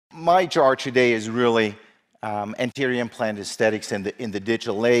my charge today is really anterior implant aesthetics in the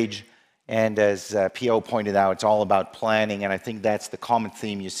digital age. And as P.O. pointed out, it's all about planning. And I think that's the common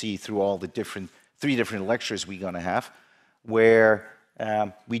theme you see through all the three different lectures we're going to have, where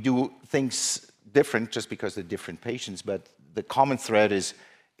we do things different just because they're different patients. But the common thread is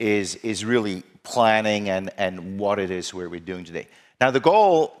really planning and what it is we're doing today. Now, the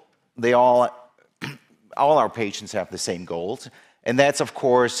goal, all our patients have the same goals. And that's, of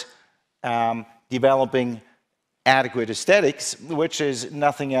course, developing adequate aesthetics, which is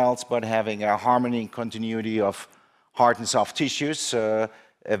nothing else but having a harmony and continuity of hard and soft tissues,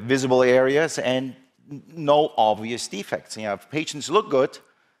 visible areas, and no obvious defects. You know, if patients look good,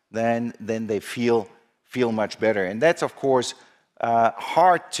 then they feel much better. And that's, of course,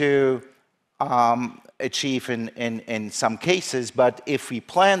 hard to achieve in some cases, but if we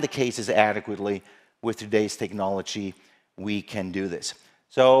plan the cases adequately with today's technology, we can do this.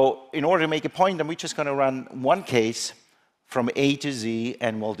 So in order to make a point, we're just going to run one case from A to Z,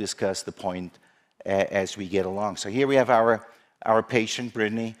 and we'll discuss the point as we get along. So here we have our patient,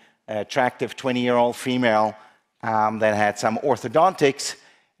 Brittany, attractive 20-year-old female that had some orthodontics.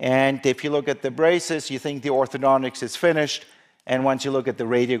 And if you look at the braces, you think the orthodontics is finished. And once you look at the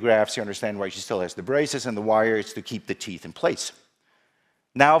radiographs, you understand why she still has the braces, and the wire is to keep the teeth in place.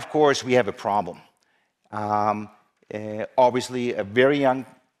 Now, of course, we have a problem. Obviously, a very young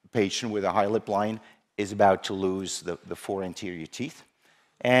patient with a high lip line is about to lose the 4 anterior teeth.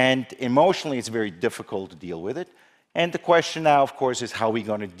 And emotionally, it's very difficult to deal with it. And the question now, of course, is how are we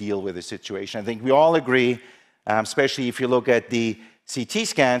going to deal with the situation? I think we all agree, especially if you look at the CT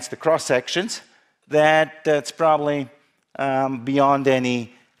scans, the cross-sections, that that's probably beyond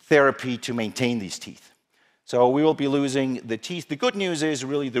any therapy to maintain these teeth. So we will be losing the teeth. The good news is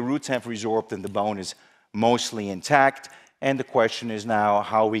really the roots have resorbed and the bone is mostly intact, and the question is now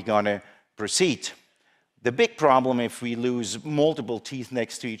how are we going to proceed. The big problem if we lose multiple teeth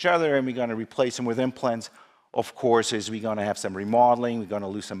next to each other and we're going to replace them with implants, of course, is we're going to have some remodeling, we're going to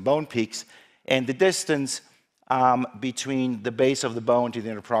lose some bone peaks, and the distance between the base of the bone to the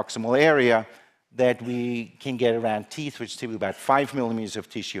interproximal area that we can get around teeth, which is typically about 5 millimeters of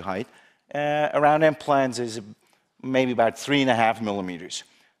tissue height, around implants is maybe about 3.5 millimeters.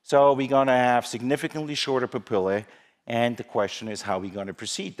 So we're going to have significantly shorter papillae, and the question is how we're going to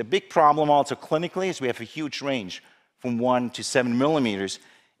proceed. The big problem also clinically is we have a huge range from 1 to 7 millimeters,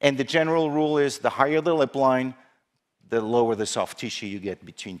 and the general rule is the higher the lip line, the lower the soft tissue you get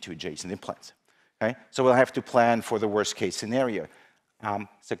between two adjacent implants. Okay? So we'll have to plan for the worst case scenario.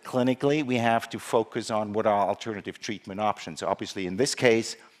 So clinically, we have to focus on what are alternative treatment options. Obviously, in this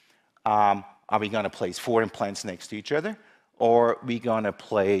case, are we going to place 4 implants next to each other? Or are we going to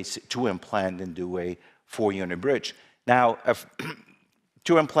place 2 implants and do a 4-unit bridge? Now, a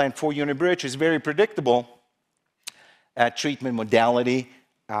 2-implant, 4-unit bridge is very predictable treatment modality.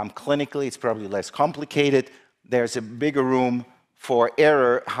 Clinically, it's probably less complicated. There's a bigger room for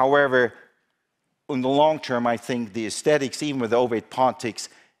error. However, in the long term, I think the aesthetics, even with ovate pontics,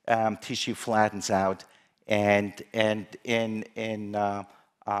 tissue flattens out. And in the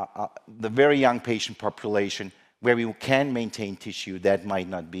very young patient population, where we can maintain tissue, that might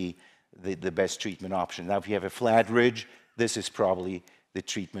not be the best treatment option. Now, if you have a flat ridge, this is probably the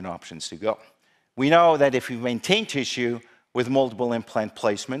treatment options to go. We know that if we maintain tissue with multiple implant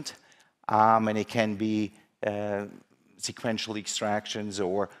placement, and it can be sequential extractions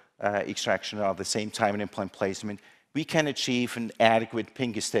or extraction at the same time in implant placement, we can achieve an adequate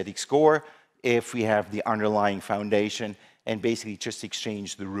pink aesthetic score if we have the underlying foundation and basically just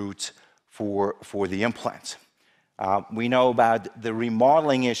exchange the roots for the implants. We know about the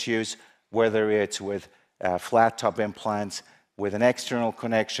remodeling issues, whether it's with flat top implants, with an external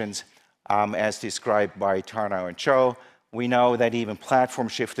connections, as described by Tarnow and Cho. We know that even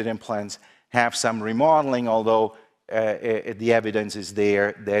platform-shifted implants have some remodeling, although the evidence is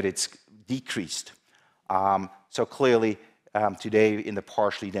there that it's decreased. So clearly, today in the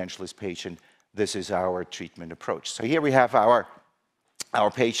partially edentulous patient, this is our treatment approach. So here we have our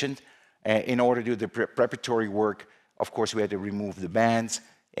patient. In order to do the preparatory work, of course, we had to remove the bands,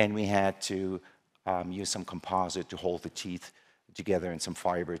 and we had to use some composite to hold the teeth together and some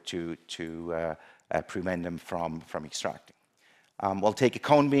fiber to prevent them from extracting. We'll take a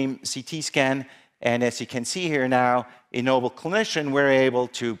cone beam CT scan, and as you can see here now, in Nobel Clinician, we're able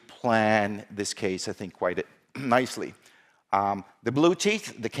to plan this case, I think, quite nicely. The blue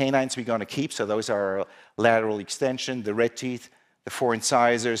teeth, the canines we're going to keep, so those are our lateral extension. The red teeth, the 4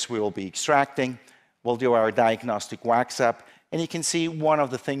 incisors, we will be extracting. We'll do our diagnostic wax up. And you can see one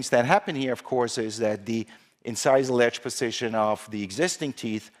of the things that happen here, of course, is that the incisal edge position of the existing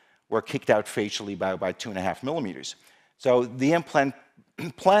teeth were kicked out facially by about 2.5 millimeters. So the implant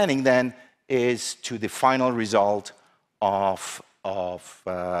planning then is to the final result of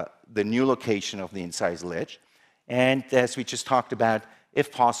the new location of the incisal ledge. And as we just talked about,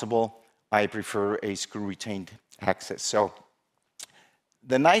 if possible, I prefer a screw-retained access. So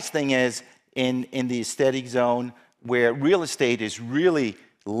the nice thing is, in the aesthetic zone, where real estate is really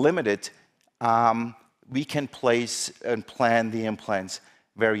limited, we can place and plan the implants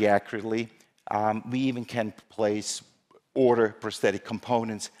very accurately. We even can order prosthetic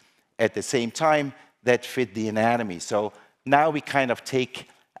components at the same time that fit the anatomy. So now we kind of take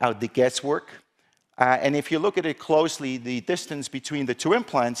out the guesswork. And if you look at it closely, the distance between the two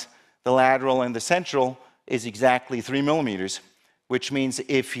implants, the lateral and the central, is exactly 3 millimeters, which means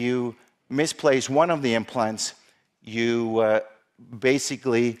if you misplace one of the implants, you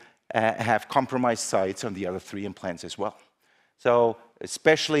basically have compromised sites on the other 3 implants as well. So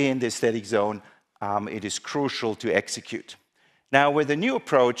especially in the aesthetic zone, it is crucial to execute. Now, with the new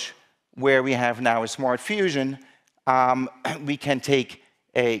approach, where we have now a smart fusion, we can take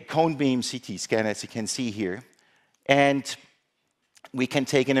a cone beam CT scan, as you can see here, and we can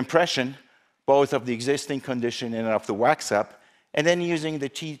take an impression, both of the existing condition and of the wax-up, and then using the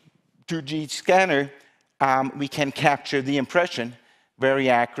T2G scanner, we can capture the impression very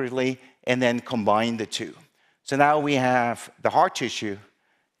accurately and then combine the two. So now we have the hard tissue,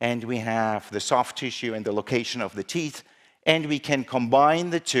 and we have the soft tissue and the location of the teeth, and we can combine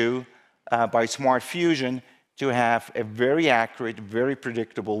the two by smart fusion to have a very accurate, very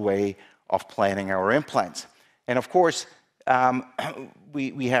predictable way of planning our implants. And of course,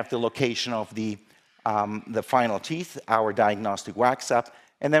 we have the location of the final teeth, our diagnostic wax-up,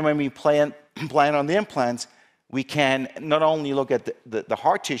 and then when we plan on the implants, we can not only look at the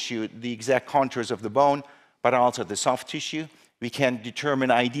hard tissue, the exact contours of the bone, but also the soft tissue. We can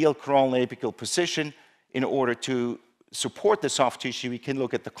determine ideal coronal apical position. In order to support the soft tissue, we can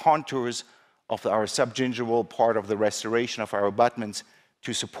look at the contours of our subgingival part of the restoration of our abutments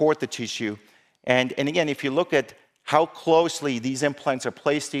to support the tissue. And again, if you look at how closely these implants are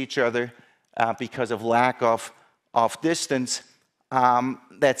placed to each other because of lack of distance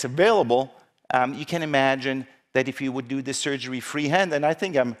that's available, you can imagine that if you would do this surgery freehand, and I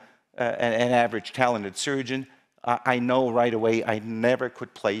think I'm an average talented surgeon, I know right away I never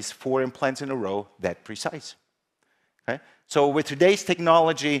could place 4 implants in a row that precise. Okay? So with today's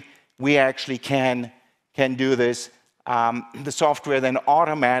technology, we actually can do this. The software then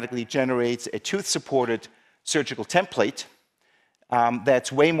automatically generates a tooth-supported surgical template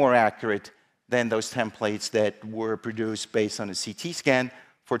that's way more accurate than those templates that were produced based on a CT scan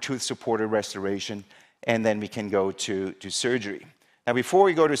for tooth-supported restoration, and then we can go to surgery. Now, before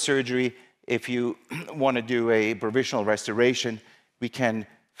we go to surgery, if you want to do a provisional restoration, we can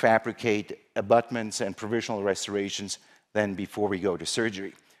fabricate abutments and provisional restorations then before we go to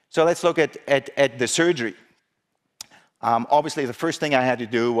surgery. So let's look at the surgery. Obviously, the first thing I had to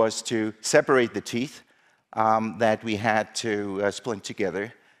do was to separate the teeth that we had to splint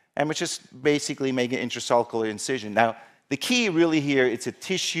together, and which is basically make an intrasulcular incision. Now, the key really here, it's a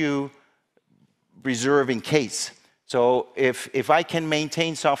tissue preserving case. So if I can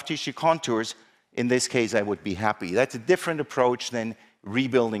maintain soft tissue contours, in this case, I would be happy. That's a different approach than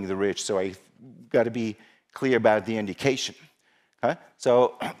rebuilding the ridge, so I've got to be clear about the indication. Okay?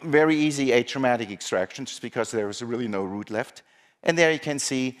 So very easy atraumatic extraction, just because there was really no root left. And there you can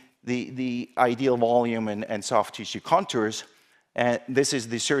see the ideal volume and soft tissue contours. And this is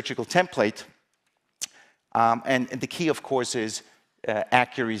the surgical template. And the key, of course, is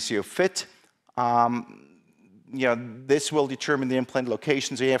accuracy of fit. This will determine the implant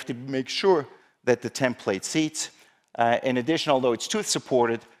location, so you have to make sure that the template seats. In addition, although it's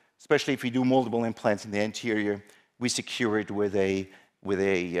tooth-supported, especially if we do multiple implants in the anterior, we secure it with a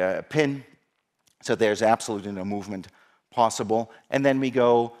pin, so there's absolutely no movement possible. And then we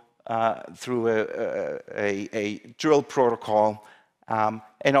go through a drill protocol.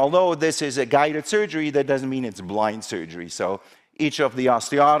 And although this is a guided surgery, that doesn't mean it's blind surgery. So each of the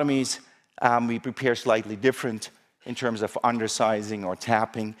osteotomies, we prepare slightly different in terms of undersizing or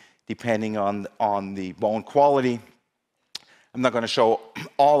tapping, depending on the bone quality. I'm not going to show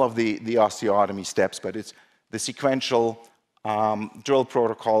all of the osteotomy steps, but it's the sequential drill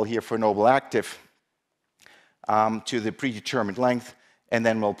protocol here for Nobel Active to the predetermined length, and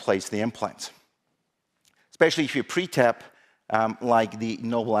then we'll place the implants. Especially if you pre-tap, like the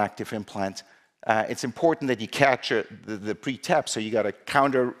Nobel Active implant, it's important that you capture the pre-tap, so you got to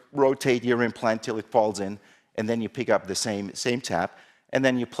counter-rotate your implant till it falls in, and then you pick up the same tap, and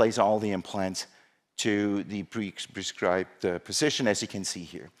then you place all the implants to the prescribed position, as you can see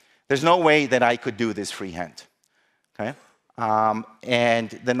here. There's no way that I could do this freehand. Okay? And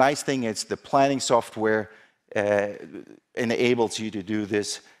the nice thing is the planning software enables you to do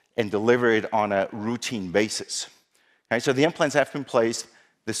this and deliver it on a routine basis. Okay? So the implants have been placed,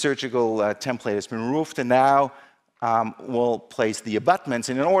 the surgical template has been removed, and now we'll place the abutments.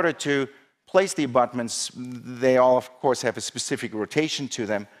 And in order to place the abutments, they all, of course, have a specific rotation to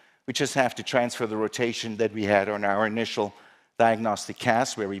them. We just have to transfer the rotation that we had on our initial diagnostic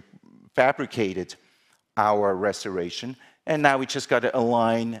cast, where we fabricated our restoration. And now we just got to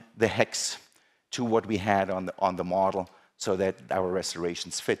align the hex to what we had on the model so that our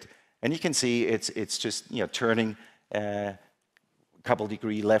restorations fit. And you can see it's just turning a couple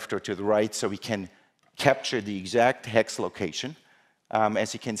degree left or to the right so we can capture the exact hex location,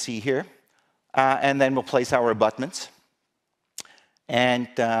 as you can see here. And then we'll place our abutments and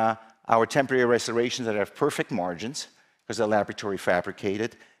our temporary restorations that have perfect margins because they're laboratory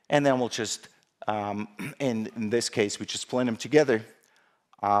fabricated. And then we'll just, in this case, we just blend them together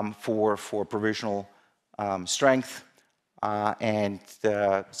for provisional strength.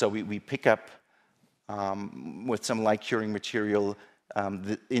 So we pick up with some light curing material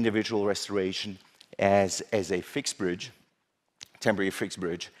the individual restoration as a fixed bridge, temporary fixed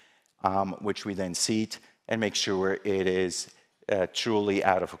bridge, which we then seat and make sure it is truly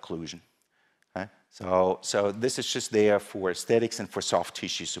out of occlusion. Okay? So this is just there for aesthetics and for soft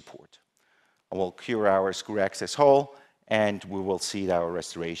tissue support. We'll cure our screw access hole and we will seat our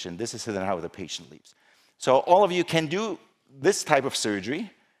restoration. This is then how the patient leaves. So all of you can do this type of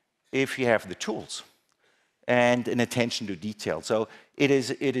surgery if you have the tools and an attention to detail. So it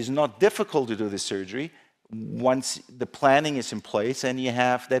is not difficult to do this surgery once the planning is in place and you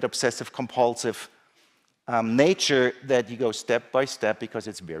have that obsessive compulsive nature that you go step by step because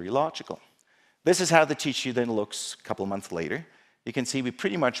it's very logical. This is how the tissue then looks a couple months later. You can see we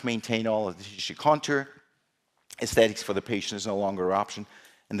pretty much maintain all of the tissue contour. Aesthetics for the patient is no longer an option.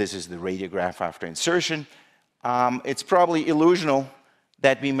 And this is the radiograph after insertion. It's probably illusional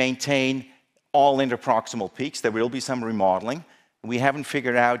that we maintain all interproximal peaks. There will be some remodeling. We haven't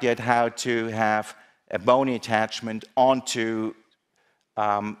figured out yet how to have a bony attachment onto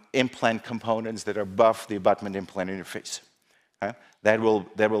implant components that are above the abutment implant interface. Okay? That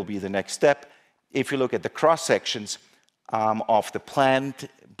will be the next step. If you look at the cross sections of the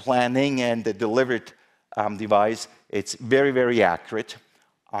planning and the delivered device, it's very, very accurate.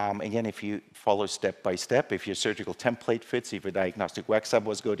 Again, if you follow step by step, if your surgical template fits, if your diagnostic wax up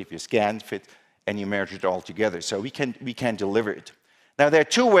was good, if your scan fit, and you merge it all together. So we can deliver it. Now, there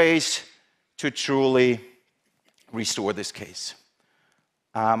are two ways to truly restore this case.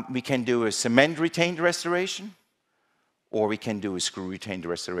 We can do a cement retained restoration, or we can do a screw retained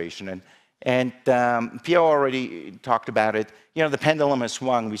restoration. And Pierre already talked about it. You know, the pendulum has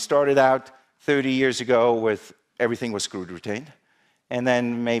swung. We started out 30 years ago with everything was screwed retained. And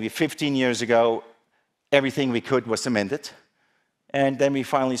then maybe 15 years ago, everything we could was cemented. And then we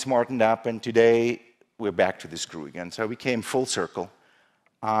finally smartened up, and today we're back to the screw again. So we came full circle.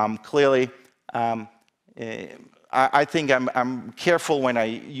 Clearly, I think I'm careful when I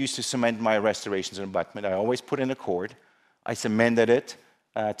used to cement my restorations and abutment. I always put in a cord. I cemented it.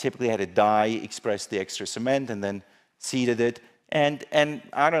 Typically had a die express the extra cement and then seated it. And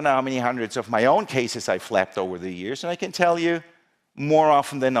I don't know how many hundreds of my own cases I flapped over the years, and I can tell you, more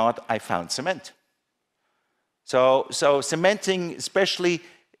often than not, I found cement. So cementing, especially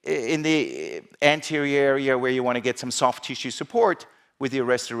in the anterior area where you want to get some soft tissue support with your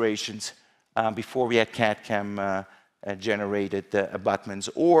restorations, before we had CAD/CAM generated abutments,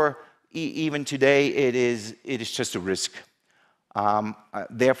 or even today, it is just a risk.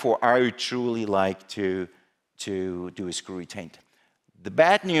 Therefore, I would truly like to do a screw retained. The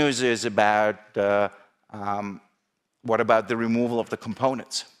bad news is about what about the removal of the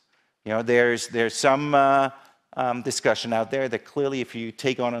components? You know, there's some discussion out there that clearly if you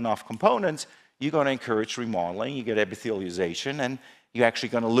take on enough components, you're going to encourage remodeling, you get epithelialization, and you're actually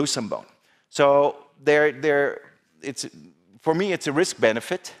going to lose some bone. So for me, it's a risk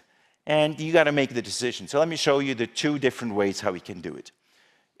benefit, and you got to make the decision. So let me show you the two different ways how we can do it.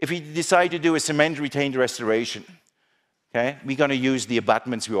 If we decide to do a cement retained restoration, okay, we're going to use the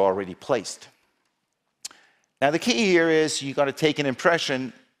abutments we already placed. Now the key here is you got to take an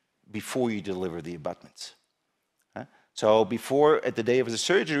impression before you deliver the abutments. Okay? So before, at the day of the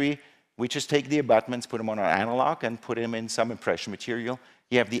surgery, we just take the abutments, put them on our analog, and put them in some impression material.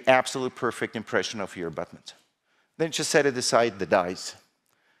 You have the absolute perfect impression of your abutment. Then just set it aside, the dies.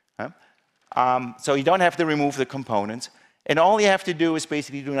 Okay? So you don't have to remove the components. And all you have to do is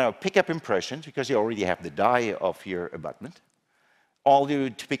basically do now pick up impressions, because you already have the die of your abutment. all you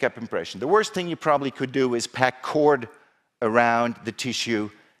do to pick up impression. The worst thing you probably could do is pack cord around the tissue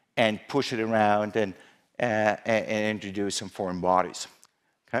and push it around and introduce some foreign bodies.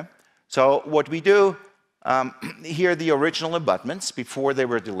 Okay? So what we do, here are the original abutments before they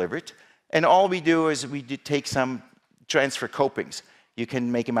were delivered. And all we do is we take some transfer copings. You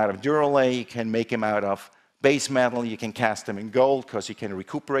can make them out of Wöhrle, you can make them out of base metal, you can cast them in gold because you can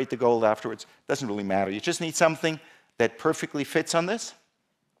recuperate the gold afterwards. Doesn't really matter. You just need something that perfectly fits on this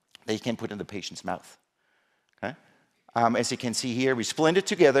that you can put in the patient's mouth. Okay? As you can see here, we splint it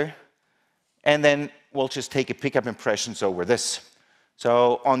together, and then we'll just take a pickup impressions over this.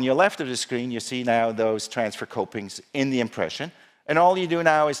 So on your left of the screen, you see now those transfer copings in the impression. And all you do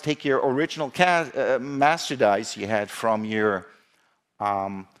now is take your original master dies you had from your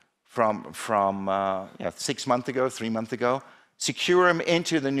 6 months ago, 3 months ago, secure them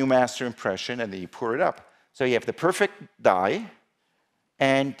into the new master impression, and then you pour it up. So you have the perfect die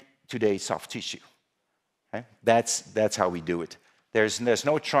and today's soft tissue. Okay? That's how we do it. There's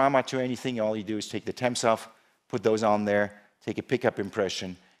no trauma to anything. All you do is take the temps off, put those on there, take a pickup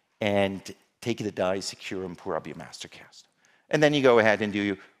impression, and take the die, secure them, pour up your master cast. And then you go ahead and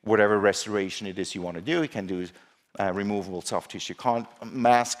do whatever restoration it is you want to do. You can do removable soft tissue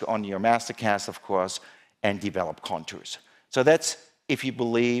mask on your master cast, of course, and develop contours. So that's if you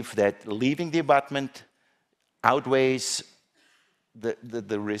believe that leaving the abutment outweighs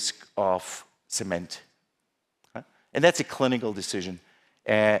the risk of cement. Okay? And that's a clinical decision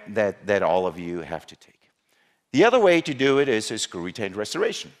that all of you have to take. The other way to do it is a screw-retained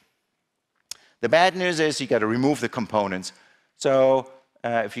restoration. The bad news is you got to remove the components. So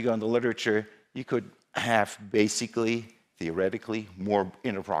if you go in the literature, you could have basically, theoretically, more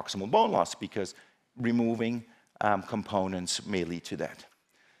interproximal bone loss because removing components may lead to that.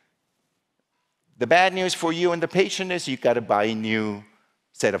 The bad news for you and the patient is you've got to buy a new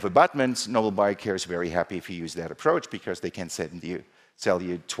set of abutments. Nobel Biocare is very happy if you use that approach because they can sell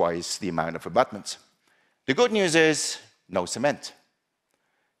you twice the amount of abutments. The good news is no cement.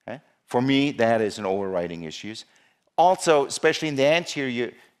 Okay? For me, that is an overriding issue. Also, especially in the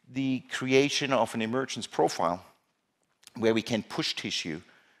anterior, the creation of an emergence profile where we can push tissue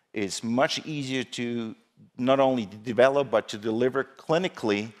is much easier to not only develop but to deliver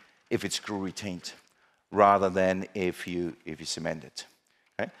clinically if it's screw retained rather than if you cement it.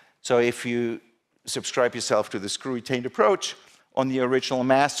 Okay? So if you subscribe yourself to the screw retained approach on the original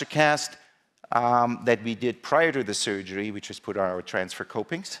master cast that we did prior to the surgery, we just put our transfer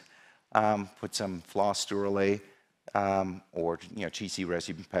copings, put some floss Wöhrle or GC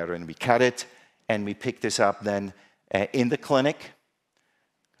resin pattern, we cut it, and we pick this up then in the clinic.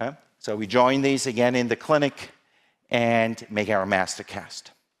 Okay? So we join these again in the clinic and make our master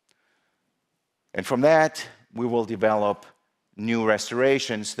cast. And from that, we will develop new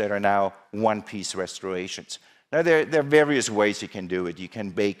restorations that are now one-piece restorations. Now, there are various ways you can do it. You can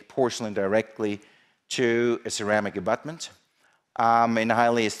bake porcelain directly to a ceramic abutment. In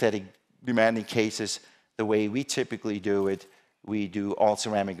highly aesthetic demanding cases, the way we typically do it, we do all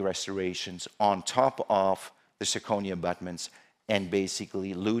ceramic restorations on top of the zirconia abutments and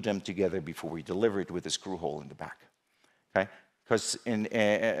basically glue them together before we deliver it with a screw hole in the back. Okay? Because in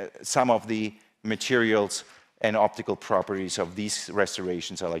some of the materials and optical properties of these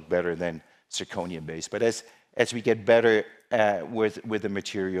restorations are like better than zirconia based. But as we get better with the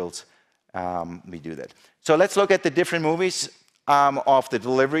materials, we do that. So let's look at the different movies of the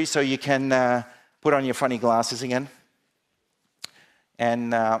delivery. So you can put on your funny glasses again.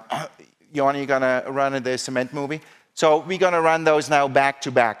 And Johan, you're going to run the cement movie. So we're going to run those now back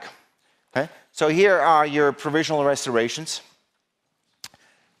to back. Okay? So here are your provisional restorations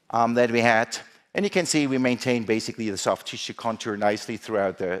that we had. And you can see we maintain basically the soft tissue contour nicely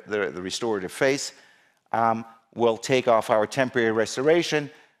throughout the restorative phase. We'll take off our temporary restoration.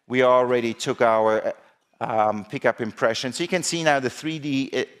 We already took our pickup impression. So you can see now the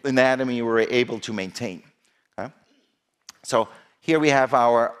 3D anatomy we're able to maintain. Okay? So here we have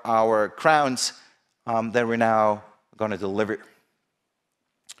our crowns that we're now going to deliver.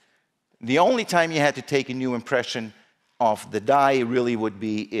 The only time you had to take a new impression of the die really would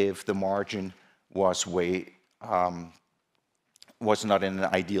be if the margin was not in an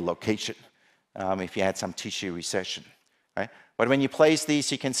ideal location, if you had some tissue recession. Right? But when you place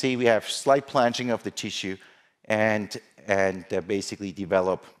these, you can see we have slight planching of the tissue and basically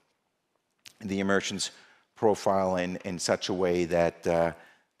develop the emergence profile in such a way that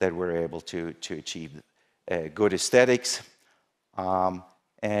we're able to achieve good aesthetics.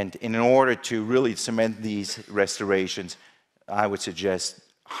 And in order to really cement these restorations, I would suggest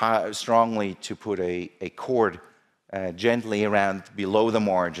strongly to put a cord gently around below the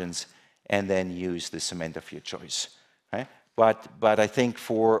margins, and then use the cement of your choice. Right? But I think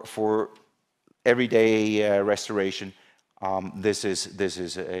for everyday restoration, this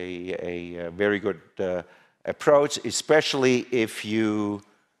is a very good approach, especially if you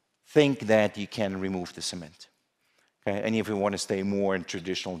think that you can remove the cement. Okay? And if you want to stay more in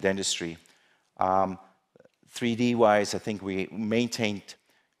traditional dentistry. 3D-wise, I think we maintained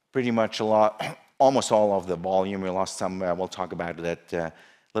pretty much almost all of the volume. We lost some, we'll talk about that a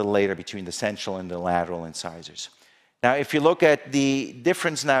little later, between the central and the lateral incisors. Now, if you look at the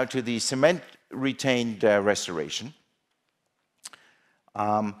difference now to the cement-retained restoration,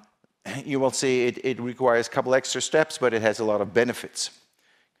 you will see it requires a couple extra steps, but it has a lot of benefits.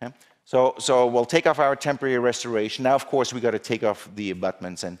 Okay? So we'll take off our temporary restoration. Now, of course, we've got to take off the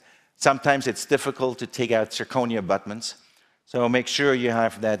abutments, and sometimes it's difficult to take out zirconia abutments. So make sure you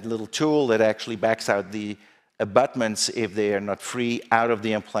have that little tool that actually backs out the abutments if they are not free out of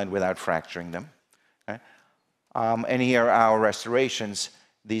the implant without fracturing them. Okay? And here are our restorations.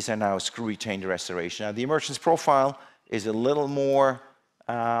 These are now screw-retained restoration. Now, the emergence profile is a little more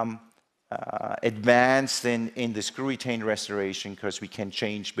advanced in the screw-retained restoration, because we can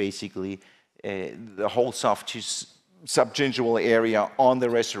change basically the whole soft subgingival area on the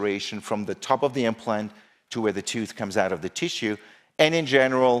restoration from the top of the implant to where the tooth comes out of the tissue. And in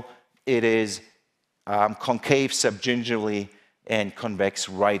general, it is concave subgingivally and convex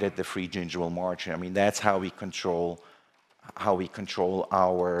right at the free gingival margin. I mean, that's how we control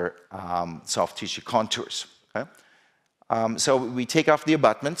our soft tissue contours. Okay? So we take off the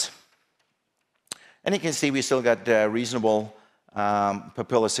abutments, and you can see we still got reasonable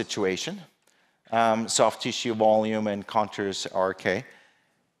papilla situation. Soft tissue volume and contours are okay.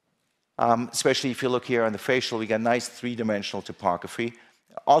 Especially if you look here on the facial, we got nice three-dimensional topography.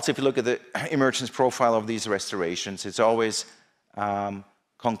 Also, if you look at the emergence profile of these restorations, it's always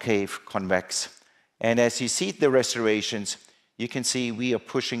concave, convex. And as you see the restorations, you can see we are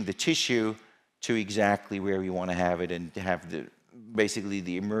pushing the tissue to exactly where we want to have it, and to have basically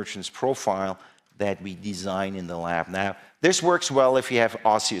the emergence profile that we design in the lab. Now, this works well if you have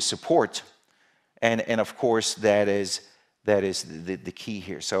osseous support. And of course, that is the key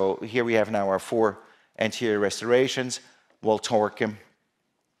here. So here we have now our 4 anterior restorations. We'll torque them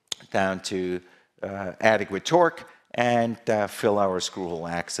down to adequate torque, and fill our screw hole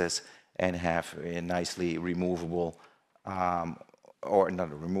access, and have a nicely removable, or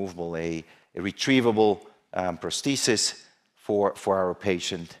not a removable, a retrievable prosthesis for our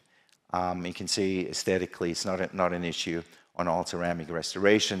patient. You can see aesthetically it's not an issue on all ceramic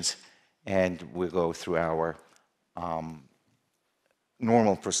restorations. And we'll go through our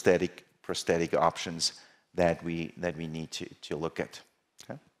normal prosthetic options that we need to look at.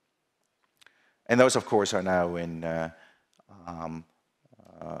 Okay? And those, of course, are now in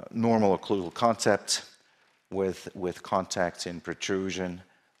normal occlusal concepts with contacts in protrusion,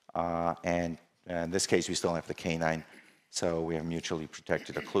 and in this case we still have the canine, so we have mutually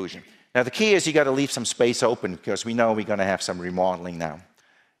protected occlusion. Now the key is you got to leave some space open, because we know we're going to have some remodeling now.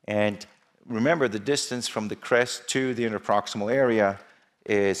 And remember, the distance from the crest to the interproximal area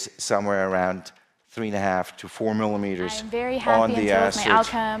is somewhere around 3.5 to 4 millimeters. I'm very happy and thrilled with my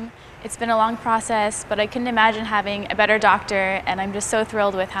outcome. It's been a long process, but I couldn't imagine having a better doctor, and I'm just so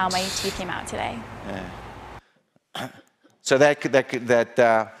thrilled with how my teeth came out today. Yeah. So the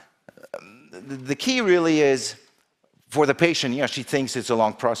key really is for the patient. You know, she thinks it's a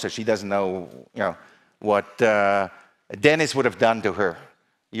long process. She doesn't know, what a dentist would have done to her.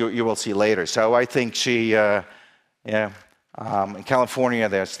 You will see later. So I think she, in California,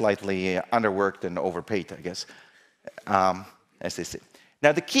 they're slightly underworked and overpaid, I guess, as they say.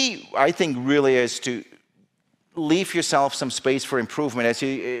 Now, the key, I think, really is to leave yourself some space for improvement. As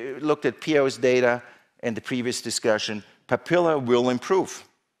you looked at Pio's data in the previous discussion, papilla will improve,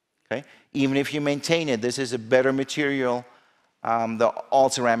 okay? Even if you maintain it. This is a better material. All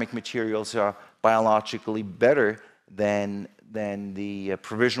ceramic materials are biologically better than the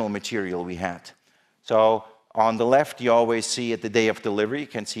provisional material we had. So on the left, you always see at the day of delivery, you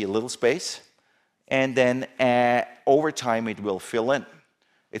can see a little space. And then over time, it will fill in.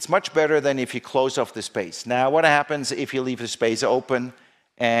 It's much better than if you close off the space. Now, what happens if you leave the space open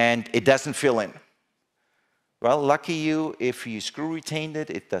and it doesn't fill in? Well, lucky you, if you screw retained it,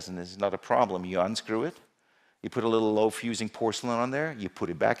 it's not a problem. You unscrew it, you put a little low fusing porcelain on there, you put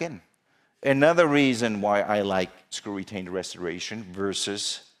it back in. Another reason why I like screw retained restoration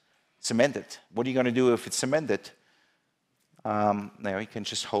versus cemented. What are you going to do if it's cemented? Now you can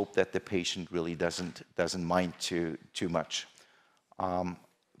just hope that the patient really doesn't mind too much.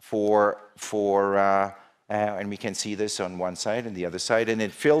 For and we can see this on one side and the other side, and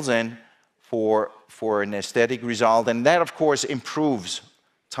it fills in for an aesthetic result, and that, of course, improves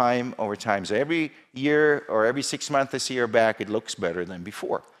time over time. So every year or every 6 months, this year back, it looks better than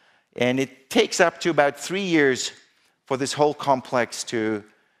before. And it takes up to about 3 years for this whole complex to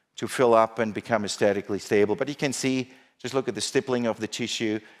fill up and become aesthetically stable. But you can see, just look at the stippling of the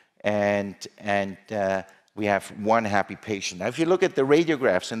tissue, and we have one happy patient. Now, if you look at the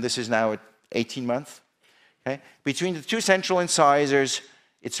radiographs, and this is now at 18 months, okay, between the two central incisors,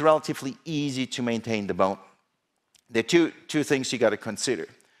 it's relatively easy to maintain the bone. There are two things you got to consider.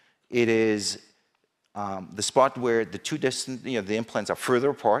 It is the spot where the two distant, the implants are further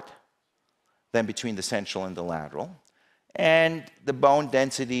apart than between the central and the lateral. And the bone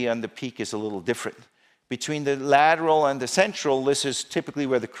density on the peak is a little different. Between the lateral and the central, this is typically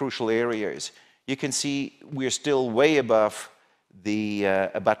where the crucial area is. You can see we're still way above the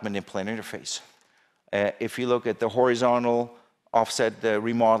abutment implant interface. If you look at the horizontal offset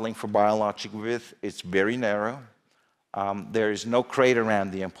remodeling for biologic width, it's very narrow. There is no crater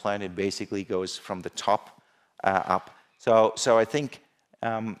around the implant. It basically goes from the top up. So I think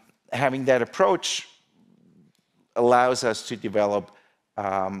having that approach allows us to develop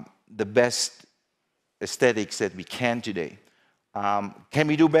the best aesthetics that we can today. Can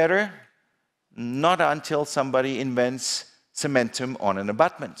we do better? Not until somebody invents cementum on an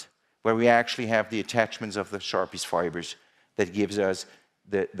abutment, where we actually have the attachments of the Sharpie's fibers that gives us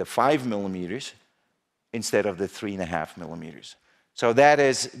the 5 millimeters instead of the 3.5 millimeters. So that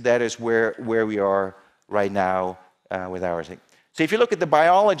is where we are right now with our thing. So if you look at the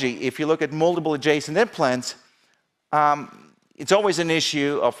biology, if you look at multiple adjacent implants, it's always an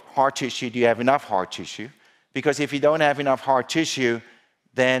issue of hard tissue. Do you have enough hard tissue? Because if you don't have enough hard tissue,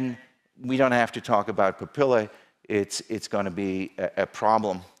 then we don't have to talk about papillae. It's going to be a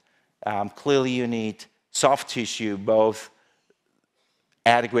problem. Clearly, you need soft tissue, both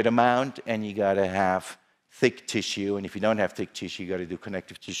adequate amount, and you got to have thick tissue. And if you don't have thick tissue, you got to do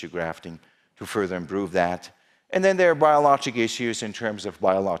connective tissue grafting to further improve that. And then there are biologic issues in terms of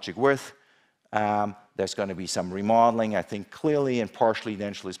biologic width. There's going to be some remodeling. I think clearly in partially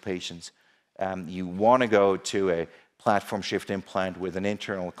edentulous patients, you want to go to a platform shift implant with an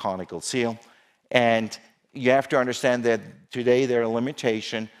internal conical seal. And you have to understand that today there are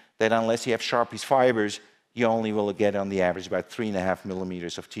limitations that unless you have Sharpie's fibers, you only will get on the average about 3.5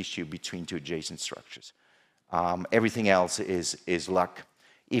 millimeters of tissue between two adjacent structures. Everything else is luck.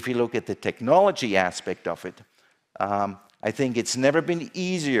 If you look at the technology aspect of it, I think it's never been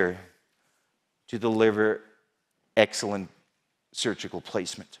easier to deliver excellent surgical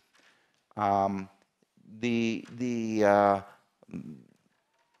placement. The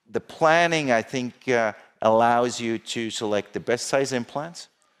planning, I think, allows you to select the best size implants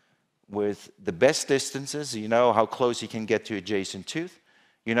with the best distances. You know how close you can get to adjacent tooth.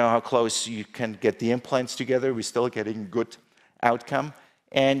 You know how close you can get the implants together. We're still getting good outcome.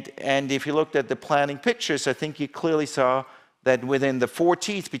 And if you looked at the planning pictures, I think you clearly saw that within the 4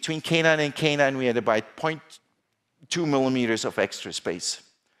 teeth, between canine and canine, we had about 0.2 millimeters of extra space.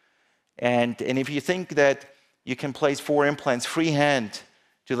 And if you think that you can place 4 implants freehand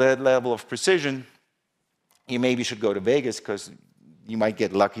to that level of precision, you maybe should go to Vegas because you might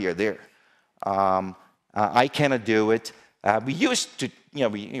get luckier there. I cannot do it. We used to,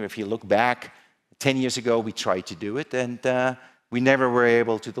 if you look back, 10 years ago, we tried to do it, and we never were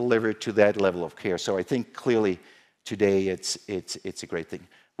able to deliver to that level of care. So I think clearly today it's a great thing.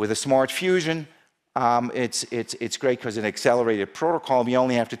 With a smart fusion, it's great because an accelerated protocol, we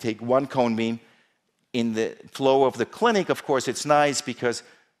only have to take 1 cone beam. In the flow of the clinic, of course, it's nice because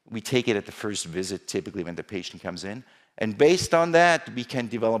we take it at the first visit, typically when the patient comes in. And based on that, we can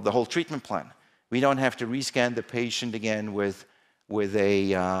develop the whole treatment plan. We don't have to rescan the patient again with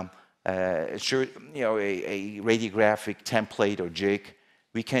a radiographic template or jig.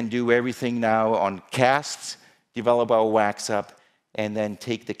 We can do everything now on casts, develop our wax up, and then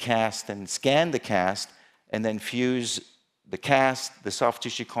take the cast and scan the cast, and then fuse the cast, the soft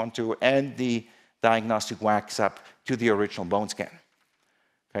tissue contour, and the diagnostic wax up to the original bone scan.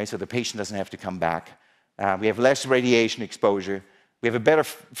 Okay, so the patient doesn't have to come back. We have less radiation exposure. We have a better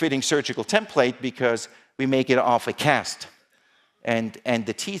fitting surgical template because we make it off a cast. And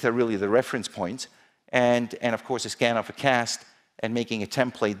the teeth are really the reference points. And of course, a scan of a cast and making a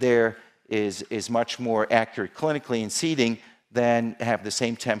template there is much more accurate clinically in seating than have the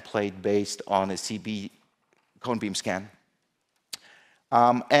same template based on a CB cone beam scan.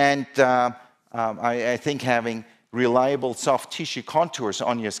 I think having reliable soft tissue contours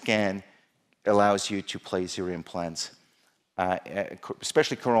on your scan allows you to place your implants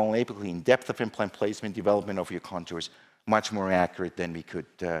especially coronal apically, in depth of implant placement, development of your contours, much more accurate than we could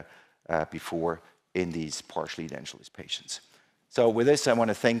before in these partially edentulous patients. So with this, I want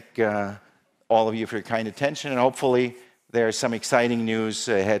to thank all of you for your kind attention, and hopefully there's some exciting news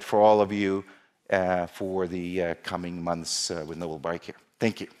ahead for all of you for the coming months with Nobel Biocare.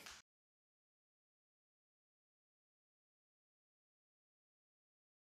 Thank you.